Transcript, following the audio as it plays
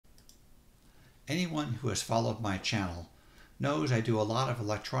Anyone who has followed my channel knows I do a lot of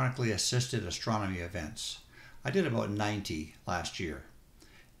electronically assisted astronomy events. I did about 90 last year.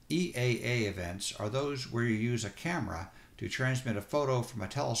 EAA events are those where you use a camera to transmit a photo from a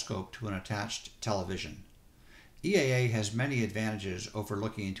telescope to an attached television. EAA has many advantages over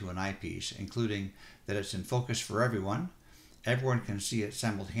looking into an eyepiece, including that it's in focus for everyone can see it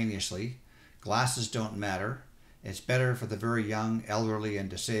simultaneously, glasses don't matter, it's better for the very young, elderly, and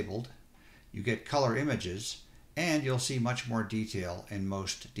disabled, you get color images, and you'll see much more detail in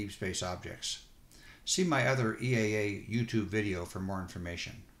most deep space objects. See my other EAA YouTube video for more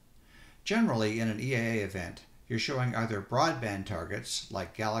information. Generally, in an EAA event, you're showing either broadband targets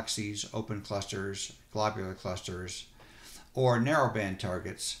like galaxies, open clusters, globular clusters, or narrowband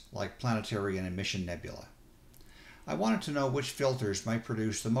targets like planetary and emission nebulae. I wanted to know which filters might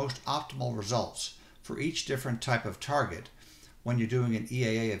produce the most optimal results for each different type of target when you're doing an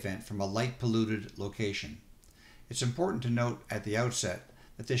EAA event from a light-polluted location. It's important to note at the outset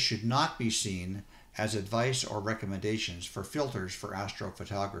that this should not be seen as advice or recommendations for filters for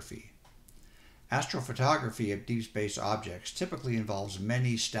astrophotography. Astrophotography of deep space objects typically involves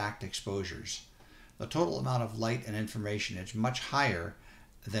many stacked exposures. The total amount of light and information is much higher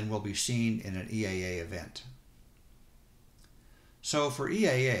than will be seen in an EAA event. So for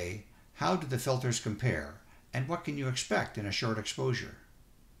EAA, how do the filters compare, and what can you expect in a short exposure?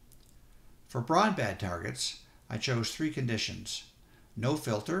 For broadband targets, I chose three conditions: no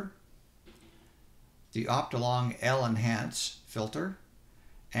filter, the Optolong L-Enhance filter,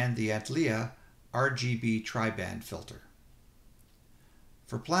 and the Antlia RGB tri-band filter.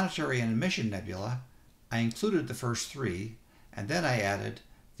 For planetary and emission nebula, I included the first three, and then I added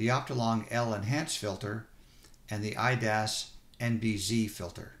the Optolong L-Enhance filter and the IDAS NBZ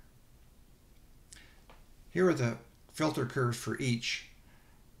filter. Here are the filter curves for each,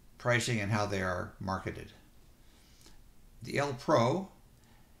 pricing and how they are marketed. The L Pro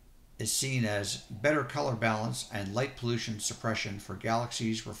is seen as better color balance and light pollution suppression for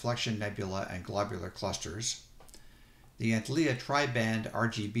galaxies, reflection nebula, and globular clusters. The Antlia tri-band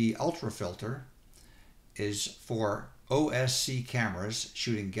RGB ultra filter is for OSC cameras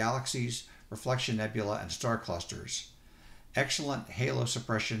shooting galaxies, reflection nebula, and star clusters. Excellent halo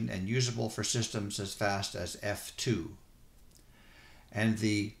suppression and usable for systems as fast as f2. And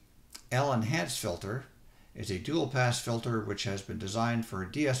the L-Enhance filter is a dual-pass filter which has been designed for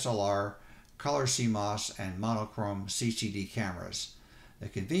DSLR, color CMOS, and monochrome CCD cameras. The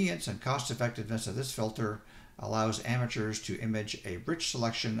convenience and cost-effectiveness of this filter allows amateurs to image a rich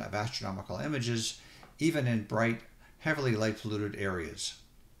selection of astronomical images, even in bright, heavily light-polluted areas.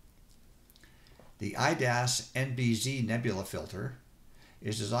 The IDAS NBZ nebula filter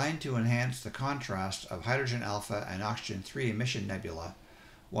is designed to enhance the contrast of hydrogen alpha and oxygen 3 emission nebula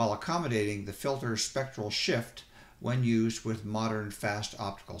while accommodating the filter's spectral shift when used with modern fast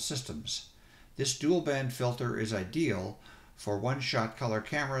optical systems. This dual-band filter is ideal for one-shot color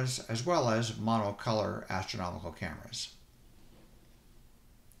cameras as well as monocolor astronomical cameras.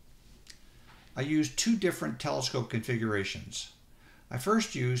 I used two different telescope configurations. I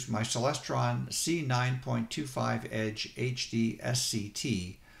first used my Celestron C9.25 Edge HD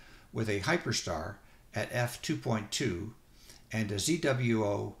SCT with a Hyperstar at f2.2 and a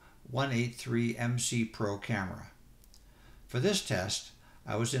ZWO 183 MC Pro camera. For this test,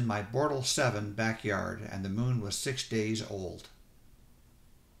 I was in my Bortle 7 backyard and the moon was 6 days old.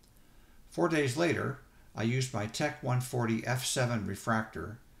 4 days later, I used my Tech 140 f7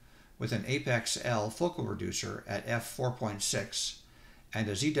 refractor with an Apex L focal reducer at f4.6 and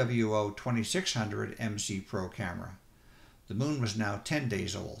a ZWO 2600 MC Pro camera. The moon was now 10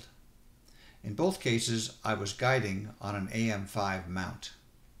 days old. In both cases, I was guiding on an AM5 mount.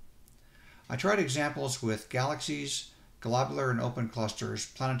 I tried examples with galaxies, globular and open clusters,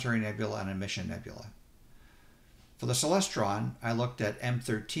 planetary nebula, and emission nebula. For the Celestron, I looked at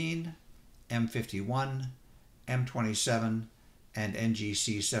M13, M51, M27, and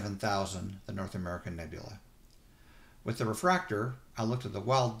NGC 7000, the North American nebula. With the refractor, I looked at the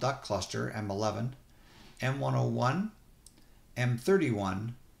Wild Duck Cluster, M11, M101,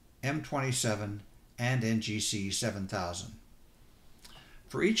 M31, M27, and NGC 7000.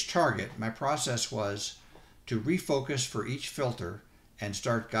 For each target, my process was to refocus for each filter and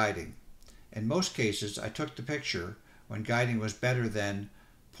start guiding. In most cases, I took the picture when guiding was better than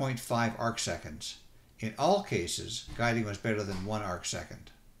 0.5 arcseconds. In all cases, guiding was better than 1 arcsecond.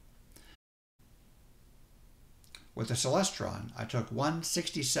 With the Celestron, I took one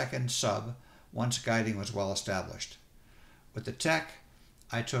 60-second sub once guiding was well established. With the Tech,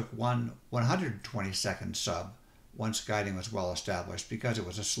 I took one 120-second sub once guiding was well established because it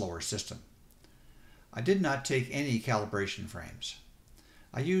was a slower system. I did not take any calibration frames.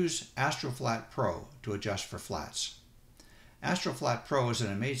 I use AstroFlat Pro to adjust for flats. AstroFlat Pro is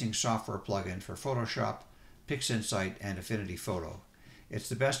an amazing software plugin for Photoshop, PixInsight, and Affinity Photo. It's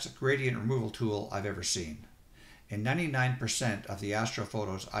the best gradient removal tool I've ever seen. In 99% of the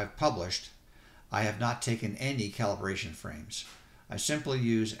astrophotos I've published, I have not taken any calibration frames. I simply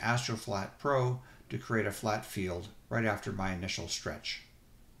use AstroFlat Pro to create a flat field right after my initial stretch.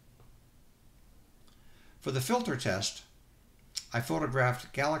 For the filter test, I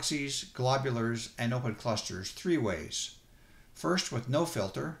photographed galaxies, globulars, and open clusters 3 ways. First with no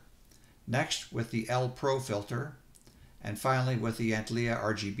filter, next with the L Pro filter, and finally with the Antlia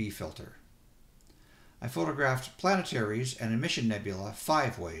RGB filter. I photographed planetaries and emission nebula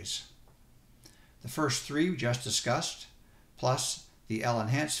 5 ways. The first 3 we just discussed, plus the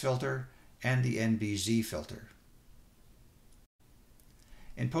L-enhanced filter and the NBZ filter.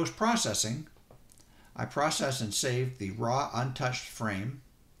 In post-processing, I processed and saved the raw untouched frame,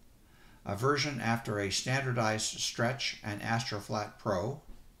 a version after a standardized stretch and AstroFlat Pro,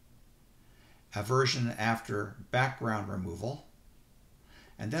 a version after background removal,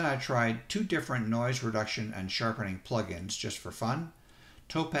 and then I tried 2 different noise reduction and sharpening plugins just for fun,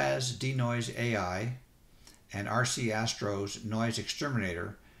 Topaz Denoise AI and RC Astro's Noise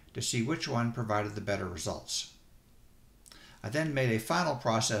Exterminator, to see which one provided the better results. I then made a final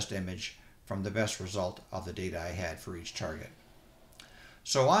processed image from the best result of the data I had for each target.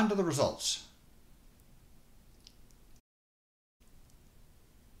 So on to the results.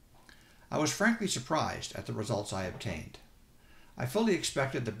 I was frankly surprised at the results I obtained. I fully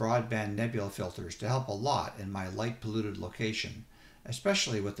expected the broadband nebula filters to help a lot in my light-polluted location,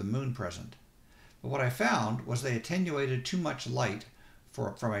 especially with the moon present. But what I found was they attenuated too much light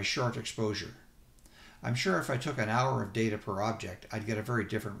from a short exposure. I'm sure if I took an hour of data per object, I'd get a very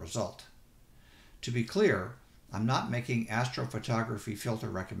different result. To be clear, I'm not making astrophotography filter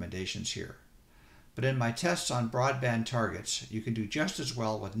recommendations here. But in my tests on broadband targets, you can do just as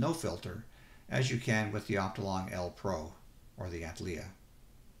well with no filter as you can with the Optolong L Pro or the Antlia.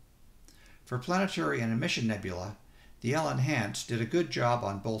 For planetary and emission nebula, the L-enhanced did a good job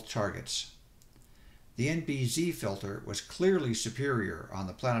on both targets. The NBZ filter was clearly superior on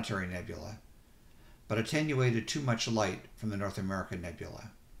the planetary nebula, but attenuated too much light from the North American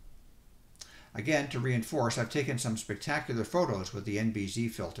nebula. Again, to reinforce, I've taken some spectacular photos with the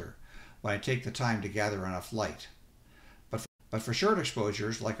NBZ filter when I take the time to gather enough light. But for short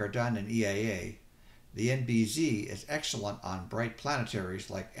exposures, like are done in EAA, the NBZ is excellent on bright planetaries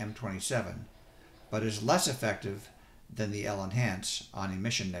like M27, but is less effective than the L-enhance on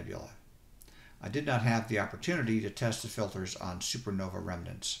emission nebula. I did not have the opportunity to test the filters on supernova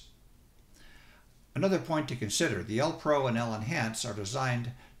remnants. Another point to consider, the L Pro and L-enhance are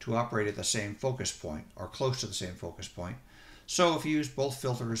designed to operate at the same focus point, or close to the same focus point, so if you use both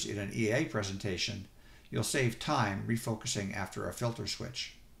filters in an EAA presentation, you'll save time refocusing after a filter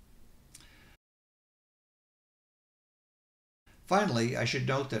switch. Finally, I should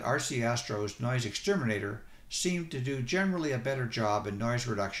note that RC Astro's Noise Exterminator seemed to do generally a better job in noise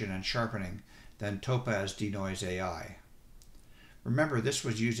reduction and sharpening than Topaz Denoise AI. Remember, this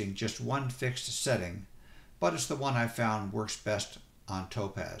was using just one fixed setting, but it's the one I found works best on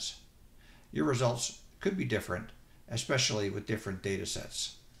Topaz. Your results could be different, especially with different data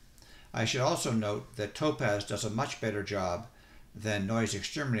sets. I should also note that Topaz does a much better job than Noise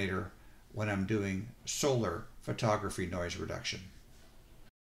Exterminator when I'm doing solar photography noise reduction.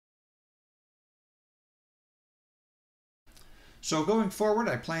 So going forward,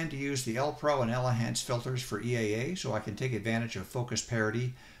 I plan to use the L Pro and L-enhanced filters for EAA so I can take advantage of focus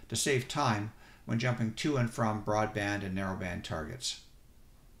parity to save time when jumping to and from broadband and narrowband targets.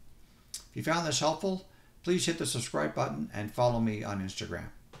 If you found this helpful, please hit the subscribe button and follow me on Instagram.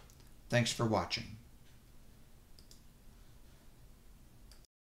 Thanks for watching.